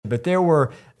But there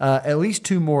were at least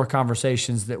 2 more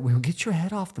conversations that we get your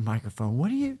head off the microphone. What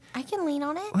do you? I can lean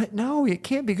on it. What? No, it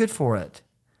can't be good for it.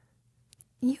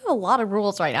 You have a lot of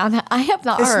rules right now that I have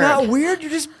not It's heard. not weird.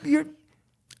 You're.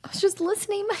 I was just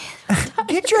listening.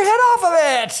 Get your head off of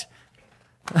it.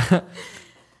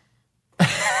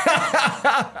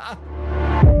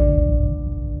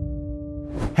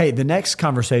 Hey, the next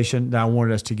conversation that I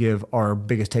wanted us to give our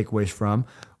biggest takeaways from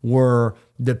were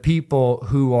the people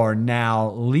who are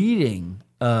now leading.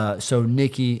 So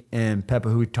Nikki and Peppa,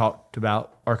 who we talked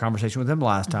about our conversation with them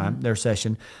last time, their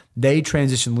session, they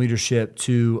transitioned leadership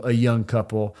to a young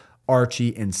couple,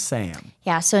 Archie and Sam.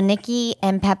 Yeah, so Nikki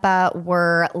and Peppa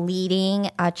were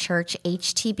leading a church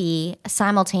HTB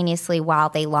simultaneously while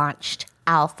they launched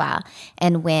Alpha.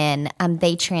 And when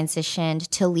they transitioned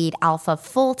to lead Alpha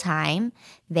full-time,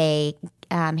 they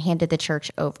handed the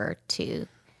church over to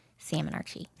Sam and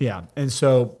Archie. Yeah, and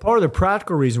so part of the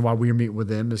practical reason why we meet with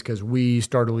them is because we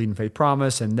started leading Faith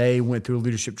Promise, and they went through a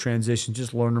leadership transition,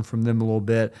 just learning from them a little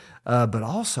bit. But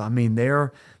also, I mean,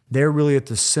 they're really at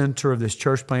the center of this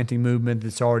church planting movement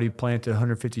that's already planted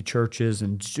 150 churches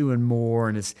and doing more.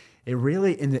 And it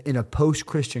really, in a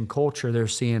post-Christian culture, they're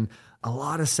seeing a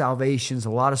lot of salvations, a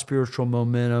lot of spiritual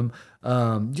momentum,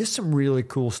 just some really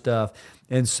cool stuff.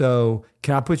 And so,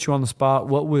 can I put you on the spot?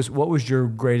 What was your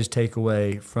greatest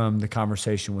takeaway from the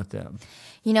conversation with them?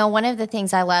 You know, one of the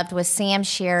things I loved was Sam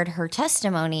shared her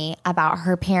testimony about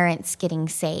her parents getting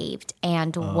saved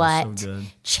and what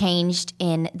changed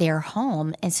in their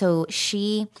home. And so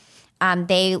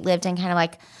they lived in kind of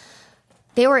like,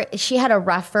 she had a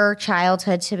rougher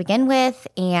childhood to begin with.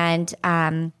 And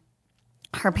her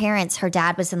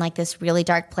dad was in like this really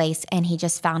dark place, and he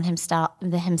just found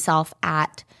himself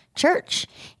at church.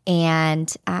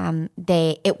 And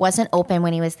it wasn't open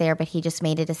when he was there, but he just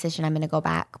made a decision, I'm going to go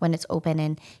back when it's open.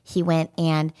 And he went,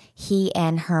 and he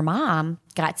and her mom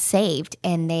got saved,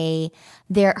 and her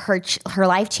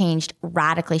life changed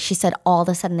radically. She said all of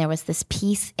a sudden there was this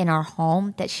peace in our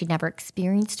home that she'd never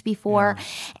experienced before,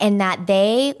 and that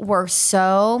they were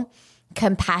so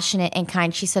compassionate and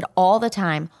kind. She said all the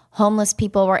time, homeless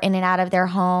people were in and out of their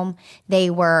home. They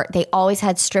always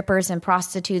had strippers and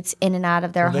prostitutes in and out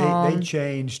of their home. They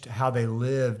changed how they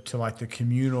lived to like the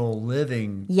communal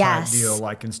living type deal.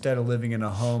 Like instead of living in a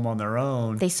home on their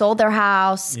own, they sold their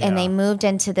house and they moved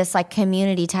into this like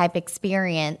community type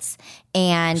experience,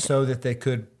 and so that they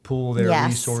could pool their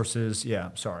resources. Yeah,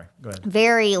 sorry. Go ahead.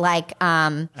 Very like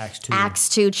Acts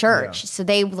 2 church. Yeah. So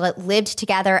they lived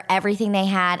together, everything they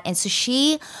had. And so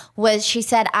she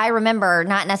said, I remember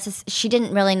she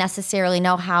didn't really necessarily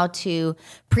know how to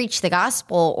preach the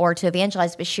gospel or to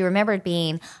evangelize, but she remembered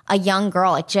being a young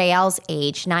girl at JL's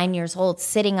age, 9 years old,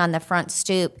 sitting on the front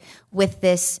stoop with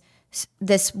this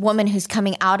woman who's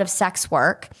coming out of sex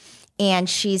work. And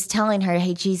she's telling her,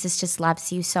 hey, Jesus just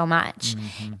loves you so much.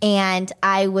 Mm-hmm. And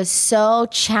I was so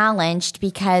challenged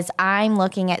because I'm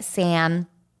looking at Sam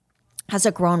as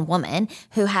a grown woman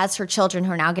who has her children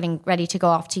who are now getting ready to go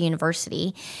off to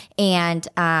university and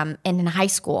in high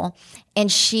school.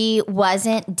 And she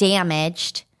wasn't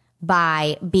damaged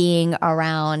by being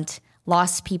around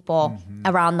lost people,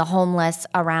 around the homeless,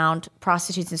 around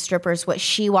prostitutes and strippers. What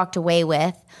she walked away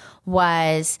with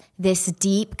was this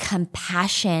deep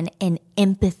compassion and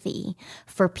empathy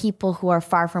for people who are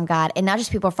far from God, and not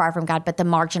just people far from God, but the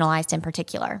marginalized in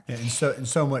particular. And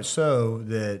so much so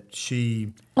that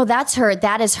she... Well,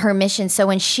 that is her mission. So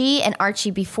when she and Archie,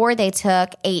 before they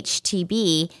took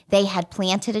HTB, they had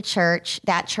planted a church.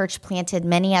 That church planted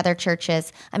many other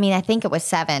churches. I mean, I think it was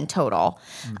 7 total.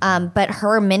 But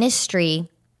her ministry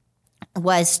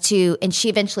was and she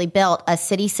eventually built a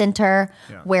city center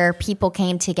where people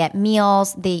came to get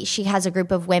meals. She has a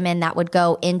group of women that would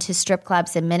go into strip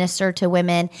clubs and minister to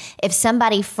women. If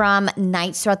somebody from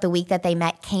nights throughout the week that they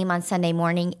met came on Sunday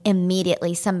morning,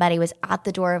 immediately somebody was at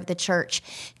the door of the church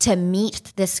to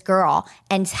meet this girl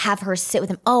and have her sit with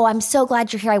them. Oh, I'm so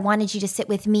glad you're here. I wanted you to sit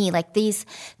with me. Like the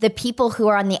people who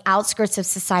are on the outskirts of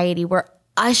society were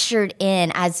ushered in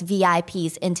as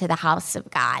VIPs into the house of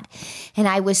God. And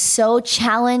I was so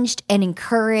challenged and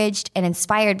encouraged and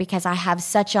inspired because I have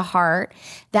such a heart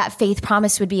that Faith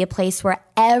Promise would be a place where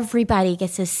everybody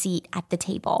gets a seat at the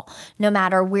table. No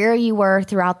matter where you were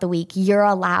throughout the week, you're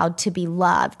allowed to be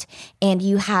loved, and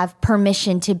you have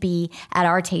permission to be at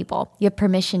our table. You have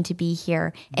permission to be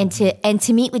here and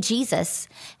to meet with Jesus,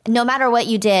 no matter what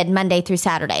you did Monday through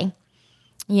Saturday.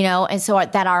 You know, and so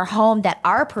that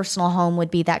our personal home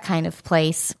would be that kind of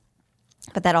place.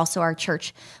 but that also our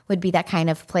church would be that kind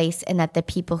of place, and that the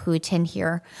people who attend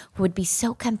here would be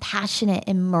so compassionate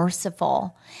and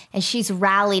merciful. And she's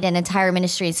rallied an entire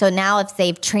ministry. So now if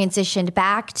they've transitioned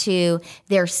back to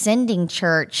their sending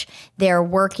church, they're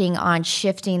working on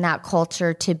shifting that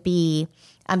culture to be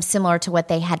similar to what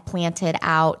they had planted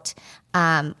out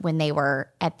when they were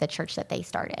at the church that they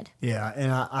started. Yeah,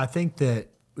 and I think that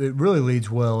it really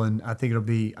leads well, and I think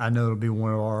I know it'll be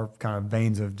one of our kind of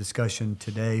veins of discussion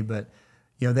today, but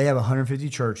they have 150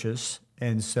 churches,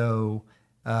 and so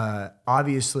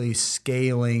obviously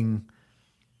scaling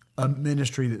a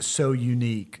ministry that's so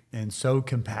unique and so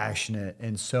compassionate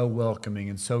and so welcoming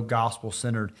and so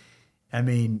gospel-centered, I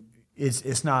mean,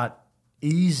 it's not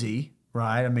easy,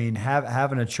 right? I mean,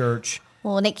 having a church...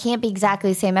 Well, and it can't be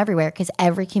exactly the same everywhere because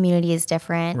every community is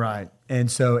different. Right. And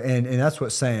so, and that's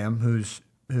what Sam,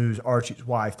 who's Archie's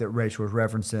wife that Rachel was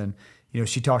referencing,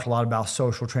 she talked a lot about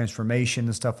social transformation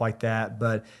and stuff like that.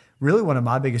 But really one of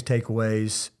my biggest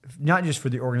takeaways, not just for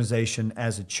the organization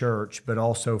as a church, but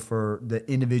also for the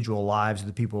individual lives of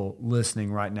the people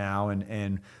listening right now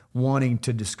and wanting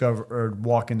to discover or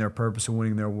walk in their purpose and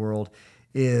winning their world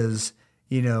is,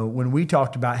 when we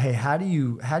talked about, hey, how do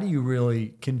you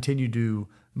really continue to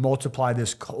multiply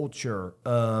this culture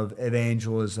of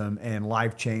evangelism and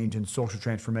life change and social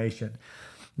transformation?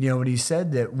 When he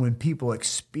said that when people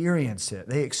experience it,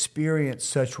 they experience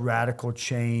such radical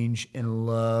change and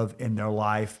love in their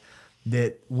life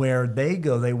that where they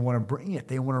go, they want to bring it,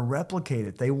 they want to replicate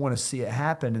it, they want to see it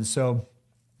happen. And so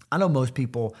I know most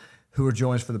people who are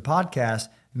joining us for the podcast,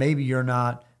 maybe you're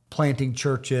not planting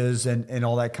churches and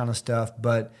all that kind of stuff,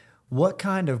 but what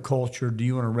kind of culture do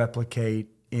you want to replicate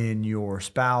in your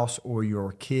spouse or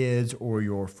your kids or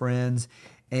your friends?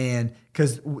 And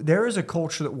because there is a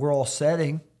culture that we're all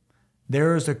setting,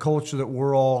 there is a culture that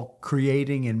we're all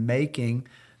creating and making.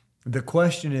 The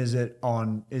question is it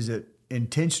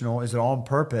intentional? Is it on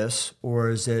purpose, or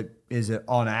is it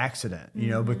on accident?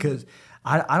 Because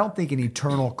I don't think an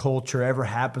eternal culture ever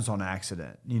happens on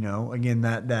accident. Again,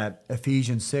 that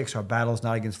Ephesians 6, our battle is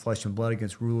not against flesh and blood,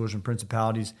 against rulers and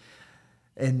principalities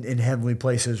in heavenly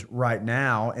places right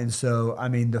now. And so, I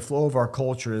mean, the flow of our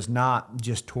culture is not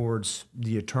just towards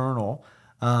the eternal.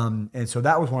 And so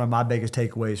that was one of my biggest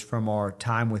takeaways from our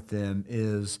time with them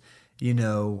is,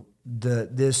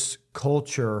 this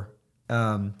culture,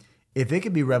 if it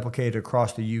could be replicated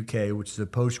across the UK, which is a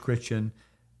post-Christian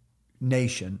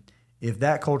nation, if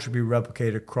that culture be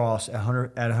replicated across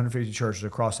 150 churches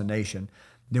across the nation,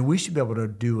 then we should be able to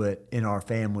do it in our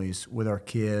families, with our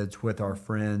kids, with our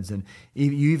friends. And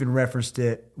you even referenced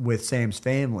it with Sam's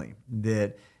family,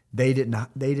 that they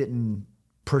didn't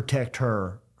protect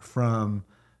her from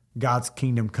God's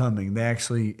kingdom coming. They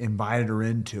actually invited her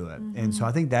into it. Mm-hmm. And so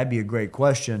I think that'd be a great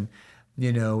question.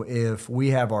 If we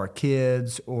have our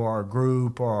kids or our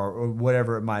group or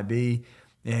whatever it might be,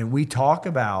 and we talk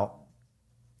about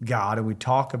God and we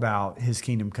talk about his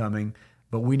kingdom coming,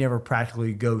 but we never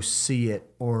practically go see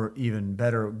it, or even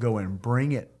better, go and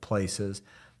bring it places,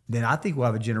 then I think we'll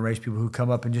have a generation of people who come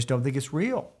up and just don't think it's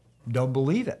real, don't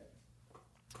believe it,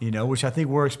 which I think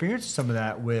we're experiencing some of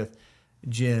that with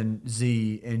Gen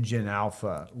Z and Gen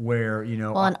Alpha, where,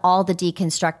 Well, and all the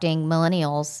deconstructing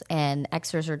millennials and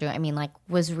Xers are doing,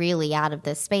 was really out of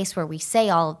this space where we say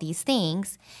all of these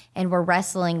things and we're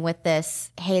wrestling with this,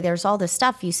 hey, there's all this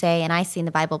stuff you say and I see in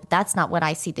the Bible, but that's not what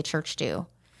I see the church do.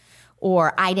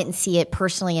 Or I didn't see it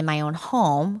personally in my own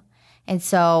home. And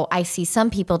so I see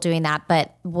some people doing that,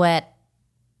 but what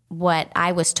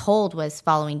I was told was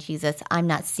following Jesus, I'm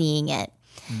not seeing it.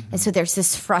 Mm-hmm. And so there's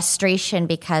this frustration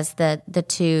because the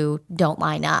two don't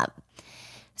line up.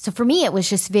 So for me, it was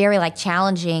just very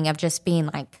challenging of just being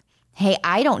like, hey,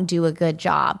 I don't do a good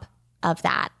job of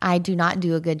that. I do not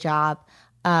do a good job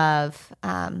of,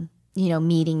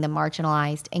 meeting the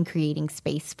marginalized and creating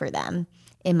space for them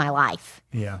in my life.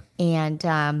 Yeah.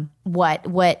 And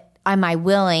what am I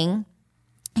willing?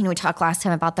 We talked last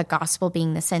time about the gospel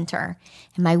being the center.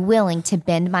 Am I willing to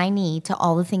bend my knee to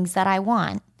all the things that I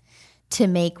want to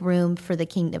make room for the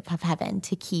kingdom of heaven,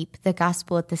 to keep the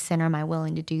gospel at the center? Am I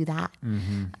willing to do that?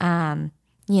 Mm-hmm.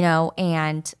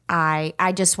 And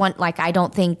I just want, I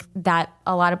don't think that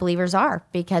a lot of believers are,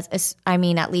 because,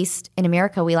 at least in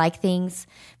America, we like things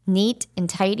neat and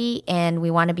tidy and we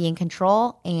want to be in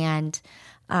control. And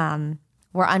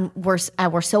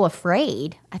we're so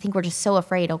afraid. I think we're just so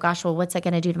afraid. Oh gosh, well, what's that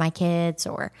going to do to my kids?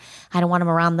 Or I don't want them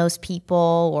around those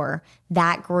people or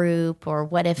that group. Or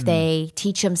what if they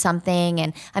teach them something?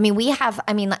 And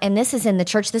and this is in the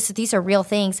church. These are real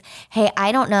things. Hey,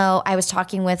 I don't know. I was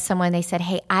talking with someone. They said,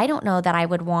 hey, I don't know that I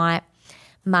would want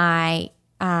my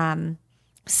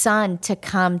son to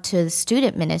come to the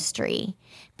student ministry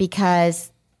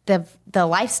because the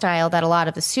lifestyle that a lot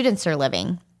of the students are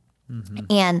living.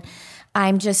 And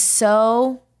I'm just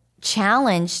so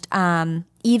challenged,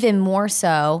 even more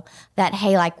so that,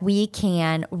 hey, like we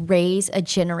can raise a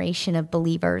generation of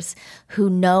believers who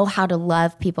know how to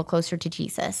love people closer to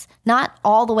Jesus, not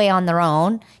all the way on their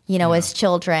own, as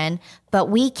children, but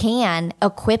we can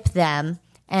equip them.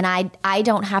 And I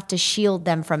don't have to shield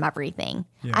them from everything.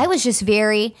 Yeah. I was just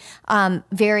very,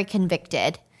 very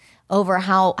convicted over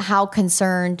how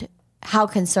concerned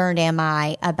am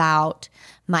I about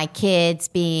my kids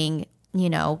being,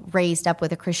 raised up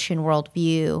with a Christian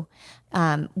worldview.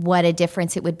 What a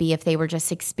difference it would be if they were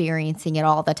just experiencing it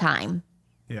all the time.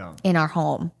 Yeah. In our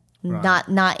home, right.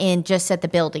 Not in just at the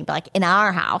building, but like in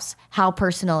our house. How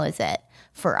personal is it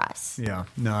for us? Yeah.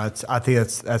 No, I think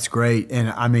that's great. And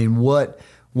I mean, what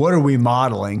are we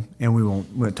modeling? And we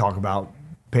won't talk about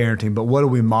parenting, but what are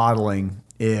we modeling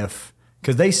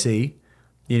because they see,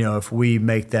 if we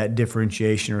make that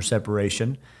differentiation or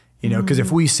separation, because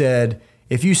if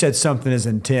you said something as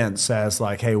intense as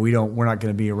like, hey, we're not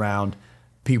going to be around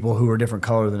people who are different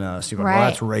color than us, you're like, well,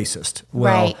 that's racist.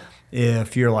 Well, right.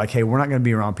 If you're like, hey, we're not going to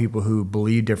be around people who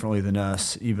believe differently than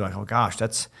us, you'd be like, oh gosh,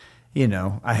 that's,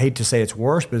 I hate to say it's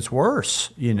worse, but it's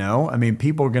worse. I mean,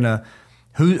 people are going to,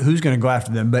 who's going to go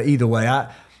after them? But either way,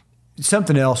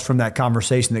 something else from that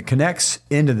conversation that connects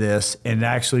into this and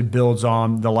actually builds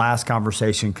on the last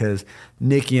conversation, because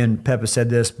Nikki and Peppa said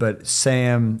this, but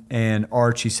Sam and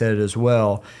Archie said it as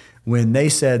well. When they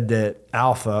said that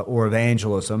alpha or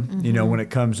evangelism, when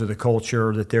it comes to the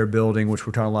culture that they're building, which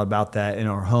we're talking a lot about that in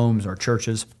our homes, our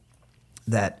churches,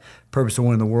 that purpose of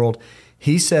winning the world,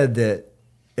 he said that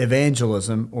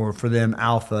evangelism, or for them,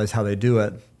 alpha is how they do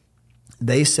it.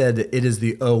 They said that it is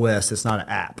the OS, it's not an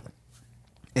app.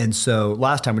 And so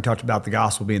last time we talked about the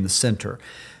gospel being the center.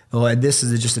 Well, and this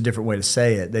is just a different way to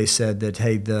say it. They said that,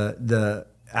 hey, the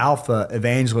alpha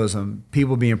evangelism,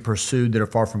 people being pursued that are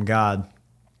far from God,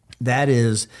 that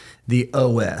is the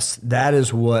OS. That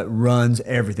is what runs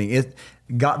everything.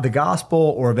 The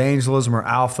gospel or evangelism or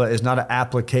alpha is not an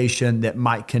application that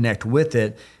might connect with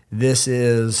it. This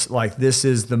is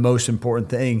the most important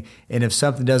thing. And if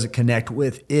something doesn't connect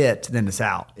with it, then it's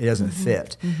out. It doesn't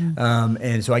fit.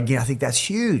 And so again, I think that's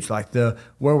huge. Like where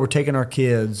we're taking our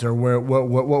kids, or what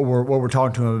we're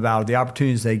talking to them about, the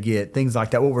opportunities they get, things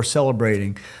like that. What we're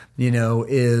celebrating,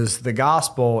 is the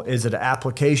gospel. Is it an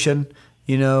application,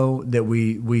 that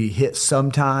we hit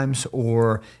sometimes,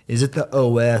 or is it the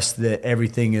OS that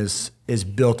everything is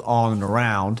built on and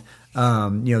around?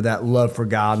 That love for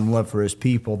God and love for his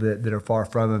people that are far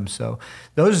from him. So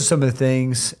those are some of the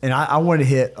things. And I want to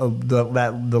hit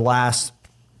the last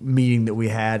meeting that we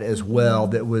had as well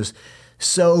that was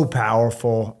so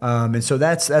powerful. And so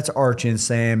that's Archie and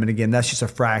Sam. And again, that's just a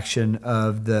fraction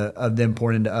of them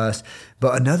pouring into us.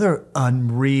 But another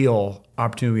unreal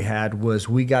opportunity we had was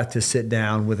we got to sit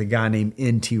down with a guy named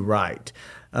N.T. Wright.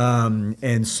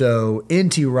 And so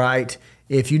N.T. Wright,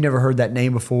 if you've never heard that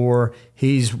name before,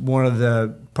 he's one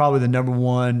of probably the number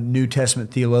one New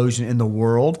Testament theologian in the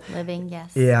world. Living,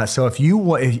 yes. Yeah. So if you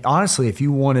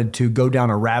wanted to go down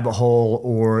a rabbit hole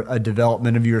or a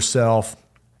development of yourself,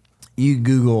 you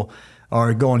Google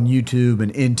or go on YouTube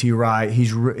and N.T. Wright.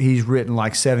 He's written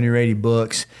like 70 or 80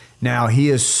 books. Now he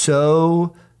is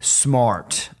so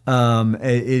smart.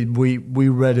 We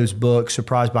read his book,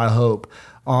 Surprised by Hope,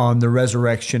 on the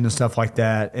resurrection and stuff like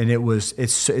that. And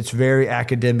it's very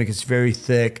academic, it's very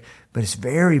thick, but it's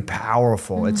very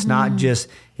powerful. It's not just,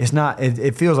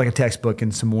 it feels like a textbook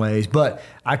in some ways, but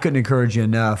I couldn't encourage you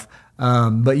enough.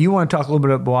 But you want to talk a little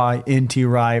bit about why N.T.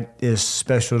 Wright is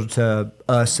special to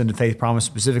us and to Faith Promise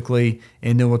specifically,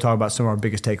 and then we'll talk about some of our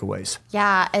biggest takeaways.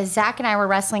 Yeah, as Zach and I were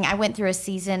wrestling, I went through a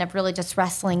season of really just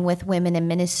wrestling with women in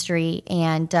ministry.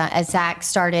 And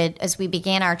as we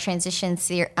began our transition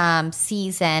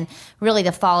season, really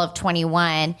the fall of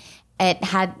 21,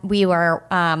 we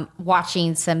were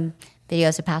watching some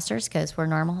videos of pastors, because we're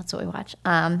normal, that's what we watch.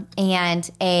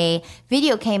 And a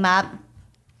video came up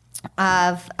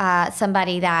of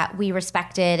somebody that we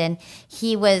respected, and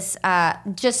he was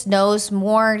just knows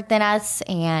more than us,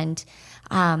 and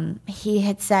he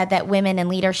had said that women in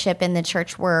leadership in the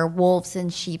church were wolves in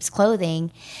sheep's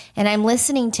clothing. And I'm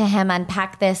listening to him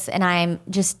unpack this, and I'm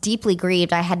just deeply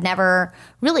grieved. I had never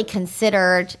really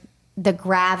considered the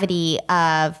gravity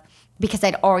of, because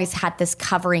I'd always had this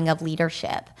covering of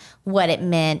leadership, what it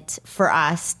meant for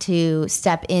us to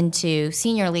step into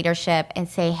senior leadership and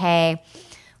say, hey,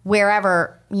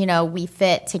 wherever, we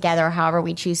fit together, however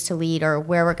we choose to lead, or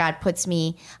wherever God puts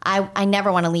me, I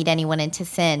never want to lead anyone into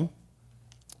sin.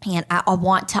 and I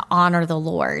want to honor the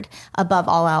Lord above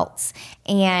all else.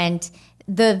 And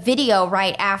the video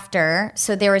right after,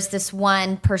 so there was this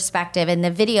one perspective, and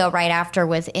the video right after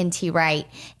was N.T. Wright,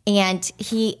 and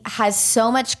he has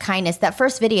so much kindness. That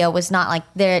first video was not like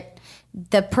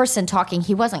the person talking,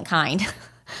 he wasn't kind.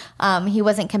 He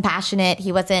wasn't compassionate.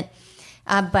 He wasn't,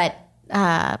 but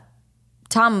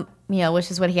Tom,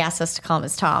 which is what he asked us to call him,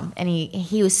 is Tom. And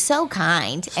he was so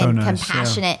kind and nice,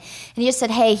 compassionate. Yeah. And he just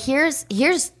said, hey, here's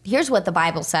what the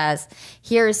Bible says.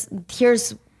 Here's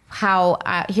how,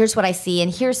 here's what I see,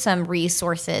 and here's some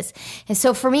resources. And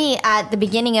so for me, at the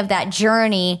beginning of that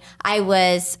journey, I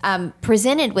was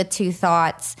presented with two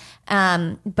thoughts,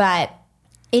 but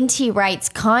N.T. Wright's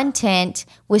content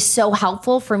was so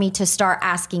helpful for me to start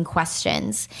asking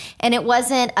questions. And it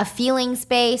wasn't a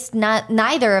feelings-based,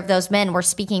 neither of those men were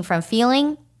speaking from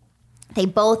feeling. They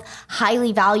both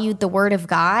highly valued the Word of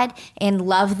God and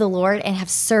loved the Lord and have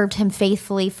served Him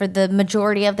faithfully for the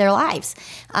majority of their lives.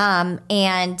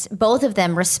 And both of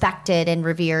them respected and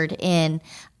revered in,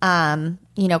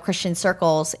 Christian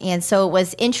circles. And so it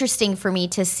was interesting for me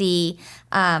to see,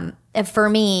 for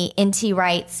me, N.T.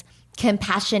 Wright's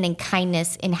compassion and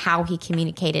kindness in how he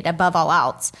communicated above all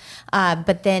else.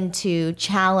 But then to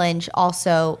challenge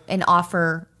also and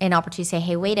offer an opportunity to say,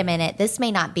 hey, wait a minute, this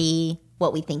may not be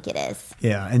what we think it is.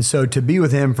 Yeah. And so to be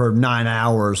with him for 9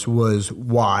 hours was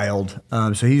wild.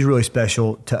 So he's really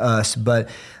special to us. But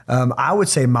I would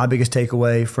say my biggest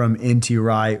takeaway from N.T.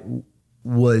 Wright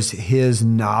was his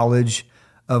knowledge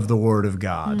of the Word of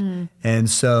God. Mm. And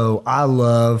so I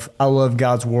love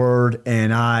God's Word,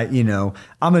 and I'm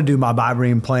going to do my Bible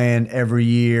reading plan every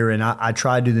year, and I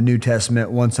try to do the New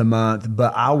Testament once a month,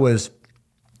 but I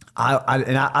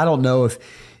don't know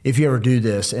if you ever do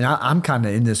this, and I'm kind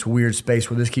of in this weird space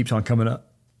where this keeps on coming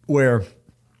up, where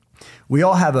we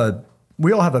all have a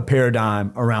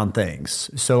paradigm around things.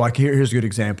 So like here's a good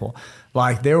example.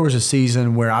 Like there was a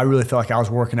season where I really felt like I was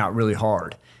working out really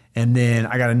hard. And then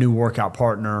I got a new workout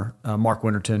partner, Mark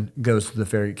Winterton, goes to the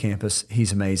Farragut campus.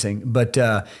 He's amazing. But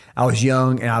I was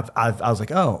young, and I was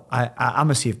like, I'm going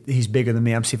to see if he's bigger than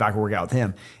me. I'm going to see if I can work out with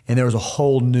him. And there was a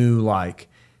whole new,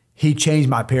 he changed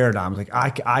my paradigm. Like,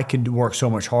 I could work so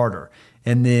much harder.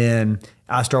 And then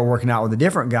I started working out with a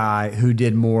different guy who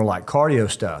did more like cardio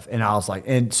stuff. And I was like,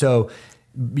 and so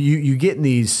you get in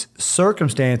these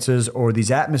circumstances or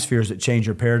these atmospheres that change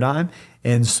your paradigm.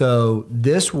 And so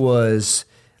this was...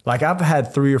 like I've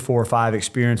had 3 or 4 or 5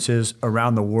 experiences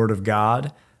around the Word of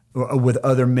God with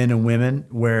other men and women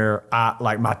where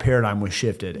my paradigm was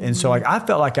shifted. And so I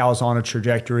felt like I was on a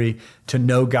trajectory to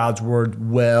know God's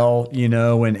Word well,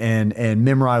 and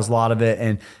memorize a lot of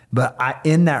it. But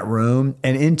in that room,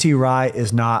 and N.T. Wright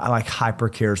is not like hyper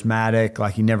charismatic,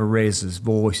 like he never raises his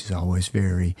voice. He's always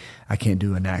I can't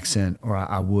do an accent, or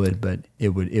I would, but it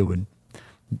would.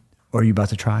 Are you about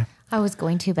to try? I was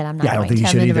going to, but I'm not I don't going think to. You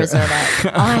should I'm either. Reserve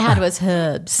it. All I had was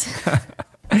herbs.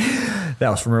 That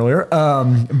was from earlier.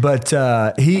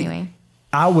 Anyway.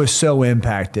 I was so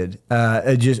impacted.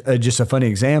 Just a funny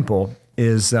example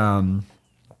is I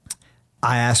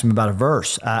asked him about a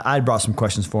verse. I brought some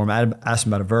questions for him. I asked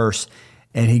him about a verse,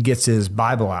 and he gets his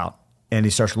Bible out, and he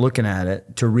starts looking at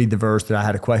it to read the verse that I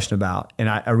had a question about. And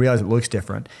I realized it looks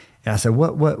different. And I said,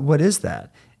 what is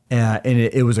that? And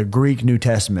it was a Greek New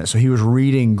Testament. So he was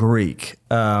reading Greek,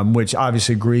 which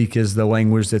obviously Greek is the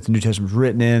language that the New Testament was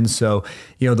written in. So,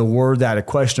 the word that I had a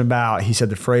question about, he said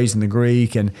the phrase in the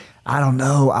Greek. And I don't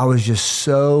know, I was just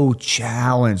so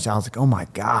challenged. I was like, oh my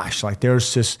gosh, like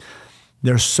there's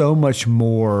so much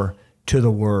more to the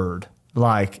word,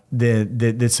 like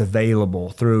that's available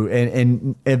through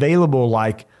and available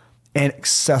and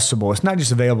accessible. It's not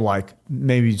just available like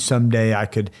maybe someday I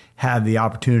could have the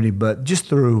opportunity, but just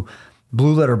through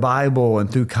Blue Letter Bible and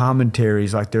through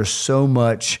commentaries, like there's so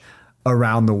much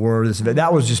around the word.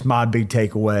 That was just my big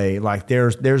takeaway. Like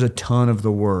there's a ton of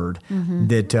the word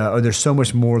that, or there's so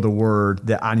much more of the word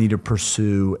that I need to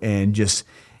pursue and just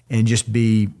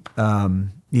be,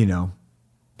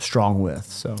 strong with.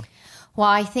 So. Well,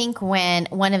 I think when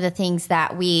one of the things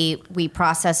that we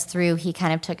processed through, he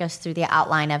kind of took us through the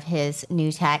outline of his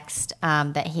new text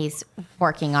that he's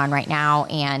working on right now.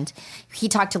 And he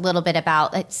talked a little bit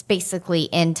about it's basically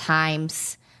end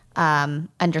times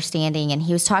understanding. And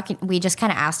he was talking, we just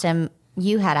kind of asked him,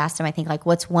 you had asked him, I think, like,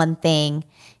 what's one thing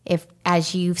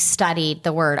as you've studied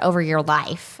the word over your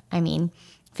life,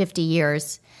 50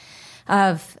 years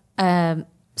of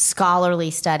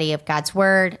scholarly study of God's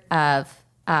word, of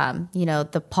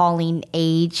the Pauline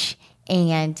age.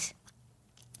 And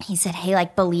he said, hey,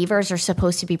 like believers are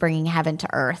supposed to be bringing heaven to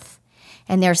earth.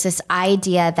 And there's this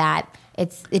idea that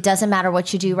it doesn't matter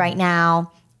what you do right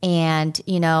now. and,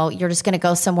 you're just going to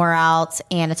go somewhere else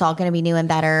and it's all going to be new and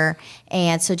better.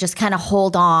 And so just kind of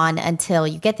hold on until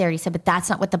you get there. He said, but that's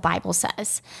not what the Bible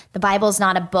says. The Bible is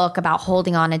not a book about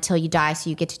holding on until you die so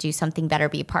you get to do something better,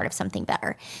 be a part of something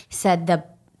better. He said the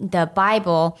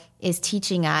Bible is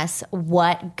teaching us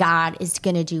what God is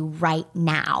going to do right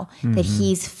now, that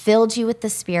he's filled you with the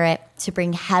Spirit to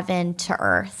bring heaven to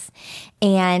earth.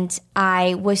 And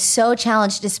I was so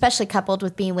challenged, especially coupled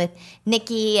with being with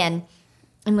Nikki and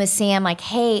with Sam, like,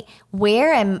 hey,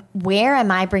 where am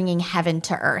I bringing heaven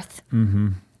to earth?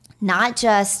 Not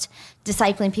just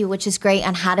discipling people, which is great,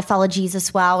 on how to follow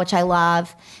Jesus well, which I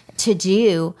love to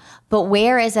do, but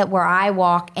where is it where I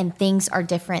walk and things are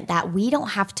different, that we don't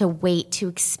have to wait to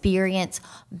experience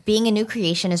being a new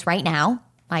creation is right now.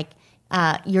 Like,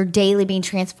 you're daily being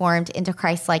transformed into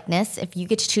Christ likeness if you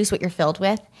get to choose what you're filled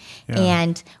with. Yeah.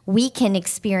 And we can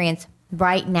experience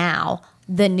right now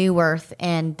the new earth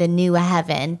and the new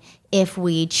heaven if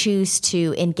we choose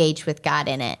to engage with God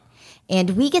in it.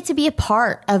 And we get to be a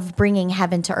part of bringing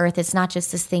heaven to earth. It's not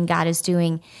just this thing God is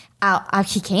doing out.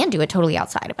 He can do it totally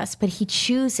outside of us, but he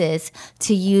chooses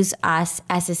to use us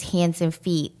as his hands and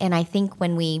feet. And I think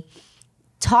when we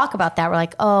talk about that, we're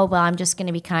like, oh, well, I'm just going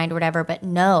to be kind or whatever. But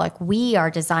no, like, we are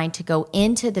designed to go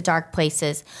into the dark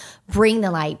places, bring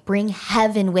the light, bring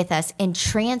heaven with us, and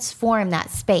transform that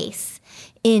space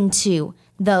into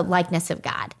the likeness of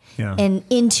God, and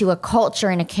into a culture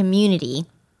and a community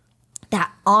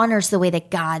that honors the way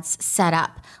that God's set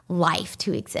up life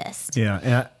to exist.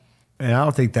 Yeah, and I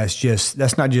don't think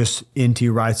that's not just N.T.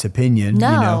 Wright's opinion.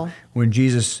 No. When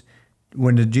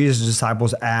the Jesus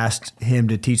disciples asked him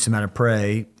to teach them how to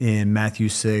pray in Matthew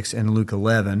 6 and Luke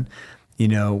 11,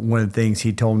 one of the things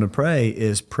he told them to pray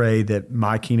is pray that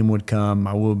my kingdom would come,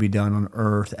 my will be done on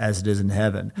earth as it is in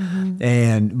heaven.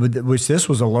 And which this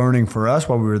was a learning for us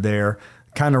while we were there,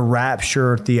 kind of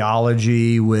rapture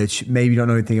theology, which maybe you don't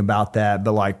know anything about that,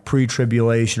 but like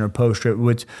pre-tribulation or post-trib,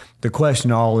 which the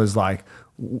question all is like,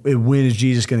 when is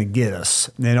Jesus going to get us?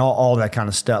 And all that kind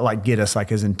of stuff, like get us,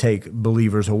 like as in take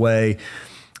believers away.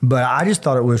 But I just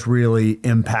thought it was really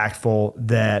impactful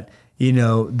that,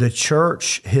 the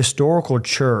church, historical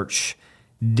church,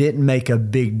 didn't make a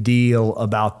big deal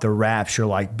about the rapture,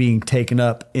 like being taken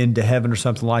up into heaven or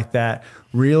something like that,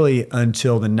 really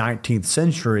until the 19th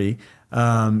century.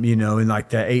 In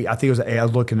like I think it was, I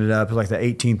was looking it up, it was like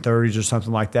the 1830s or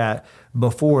something like that.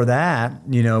 Before that,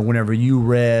 whenever you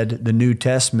read the New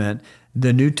Testament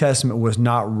was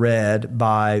not read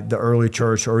by the early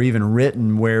church or even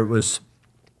written where it was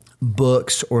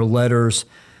books or letters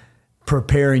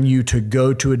preparing you to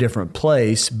go to a different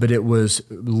place, but it was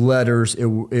letters,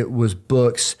 it was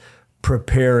books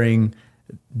preparing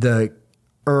the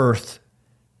earth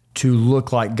to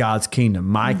look like God's kingdom.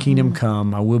 My kingdom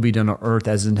come, my will be done on earth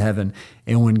as in heaven.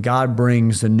 And when God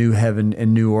brings the new heaven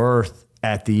and new earth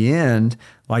at the end,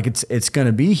 like it's going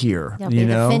to be here. It'll be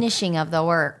the finishing of the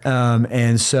work.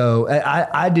 And so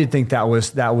I did think that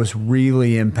was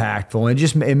really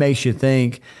impactful. It makes you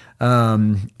think.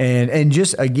 And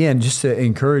just to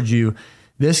encourage you,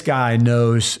 this guy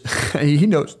knows, he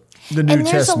knows the New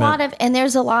Testament.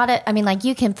 There's a lot of, I mean, like,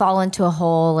 you can fall into a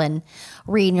hole and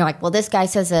read and you're like, well, this guy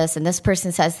says this and this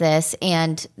person says this.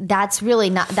 And that's really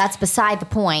that's beside the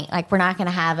point. Like, we're not going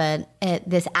to have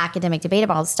this academic debate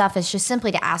about all this stuff. It's just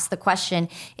simply to ask the question.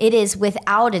 It is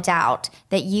without a doubt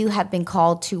that you have been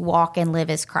called to walk and live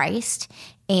as Christ,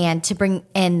 and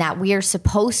that we are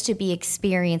supposed to be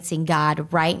experiencing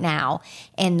God right now,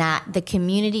 and that the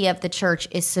community of the church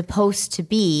is supposed to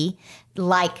be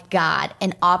like God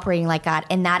and operating like God.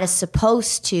 And that is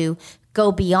supposed to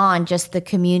go beyond just the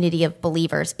community of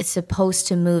believers. It's supposed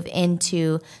to move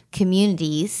into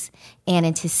communities and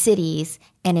into cities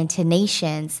and into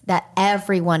nations, that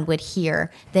everyone would hear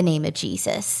the name of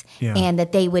Jesus, and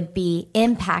that they would be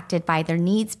impacted by their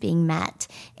needs being met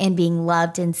and being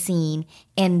loved and seen,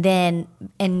 and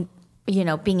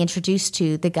being introduced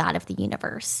to the God of the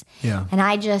universe. Yeah. And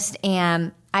I just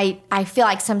am, I feel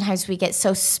like sometimes we get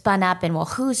so spun up in, well,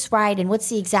 who's right and what's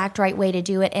the exact right way to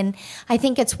do it? And I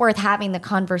think it's worth having the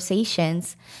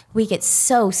conversations. We get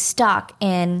so stuck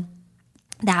in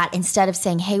that instead of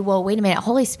saying, hey, well, wait a minute,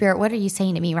 Holy Spirit, what are you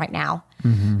saying to me right now?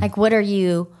 Like, what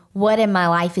in my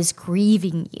life is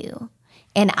grieving you?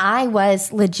 And I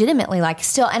was legitimately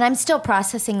and I'm still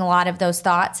processing a lot of those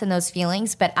thoughts and those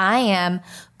feelings, but I am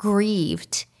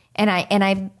grieved. And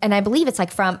I believe it's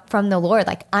like from the Lord.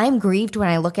 Like, I'm grieved when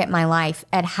I look at my life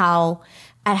at how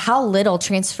little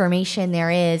transformation there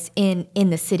is in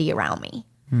the city around me,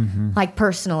 like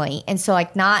personally. And so,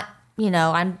 like, not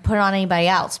I'm put on anybody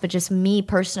else, but just me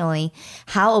personally,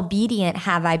 how obedient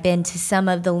have I been to some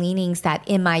of the leanings that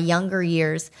in my younger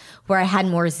years where I had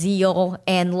more zeal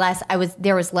and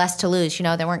there was less to lose,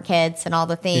 there weren't kids and all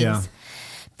the things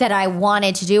that I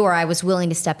wanted to do or I was willing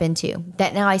to step into,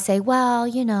 that now I say, well,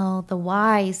 the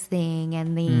wise thing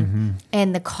and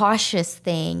the cautious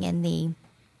thing and the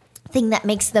thing that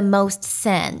makes the most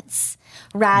sense,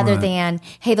 rather than,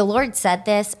 hey, the Lord said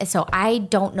this, and so I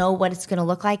don't know what it's going to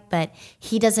look like, but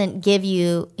he's not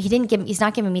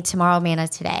giving me tomorrow manna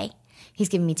today. He's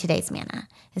giving me today's manna.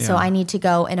 And so I need to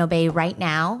go and obey right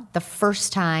now, the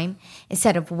first time,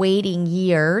 instead of waiting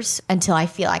years until I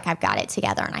feel like I've got it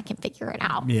together and I can figure it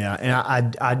out. Yeah,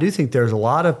 and I do think there's a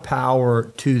lot of power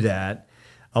to that.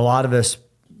 A lot of us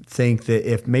think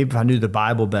that if I knew the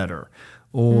Bible better,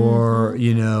 or,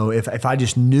 if I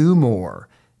just knew more,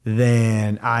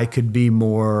 then I could be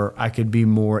more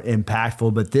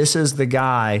impactful. But this is the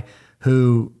guy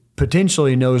who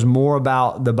potentially knows more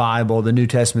about the Bible, the New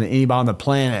Testament, than anybody on the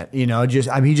planet. He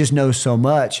just knows so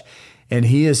much. And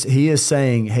he is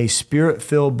saying, hey,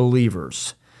 Spirit-filled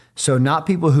believers. So not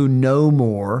people who know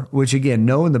more, which again,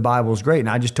 knowing the Bible is great. And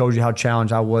I just told you how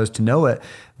challenged I was to know it.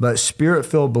 But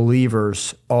Spirit-filled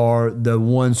believers are the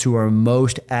ones who are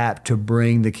most apt to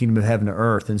bring the kingdom of heaven to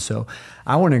earth. And so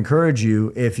I want to encourage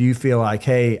you, if you feel like,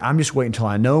 hey, I'm just waiting until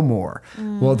I know more.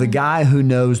 Well, the guy who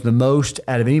knows the most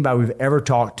out of anybody we've ever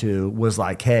talked to was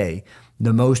like, hey,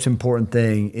 the most important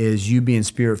thing is you being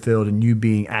Spirit-filled and you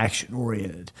being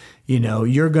action-oriented.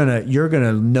 You're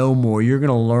gonna know more, you're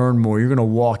gonna learn more, you're gonna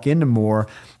walk into more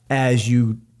as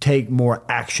you take more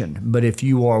action. But if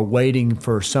you are waiting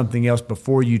for something else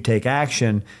before you take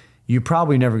action, you're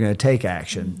probably never gonna take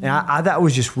action. And that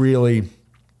was just really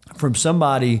from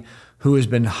somebody who has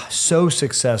been so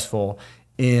successful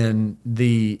in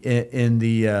the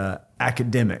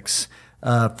academics,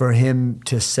 for him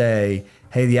to say,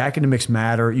 hey, the academics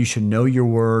matter, you should know your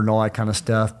word and all that kind of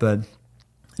stuff, but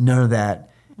none of that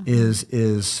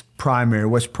is primary.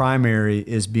 What's primary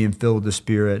is being filled with the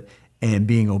Spirit and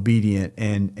being obedient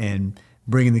and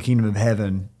bringing the kingdom of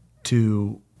heaven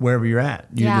to wherever you're at.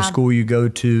 The school you go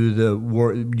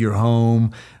to, your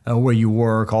home, where you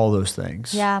work, all those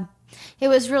things. Yeah. It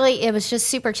was just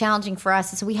super challenging for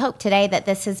us. So we hope today that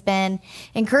this has been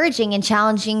encouraging and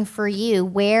challenging for you.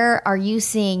 Where are you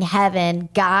seeing heaven,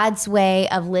 God's way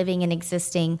of living and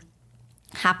existing,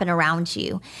 happen around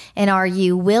you? And are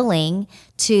you willing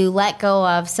to let go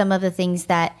of some of the things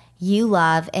that you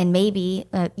love and maybe,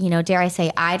 dare I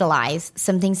say, idolize,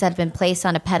 some things that have been placed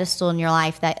on a pedestal in your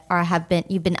life that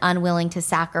you've been unwilling to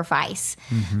sacrifice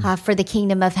for the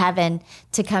kingdom of heaven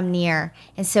to come near.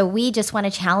 And so we just want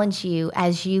to challenge you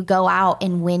as you go out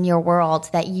and win your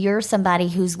world, that you're somebody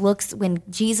when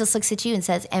Jesus looks at you and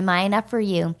says, am I enough for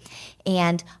you?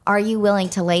 And are you willing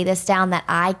to lay this down that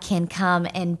I can come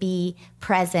and be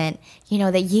present?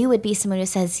 That you would be someone who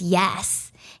says yes.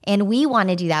 And we want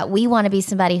to do that. We want to be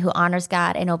somebody who honors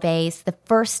God and obeys the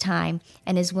first time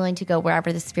and is willing to go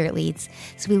wherever the Spirit leads.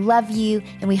 So we love you,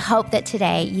 and we hope that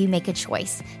today you make a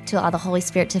choice to allow the Holy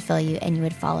Spirit to fill you and you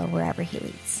would follow wherever He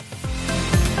leads.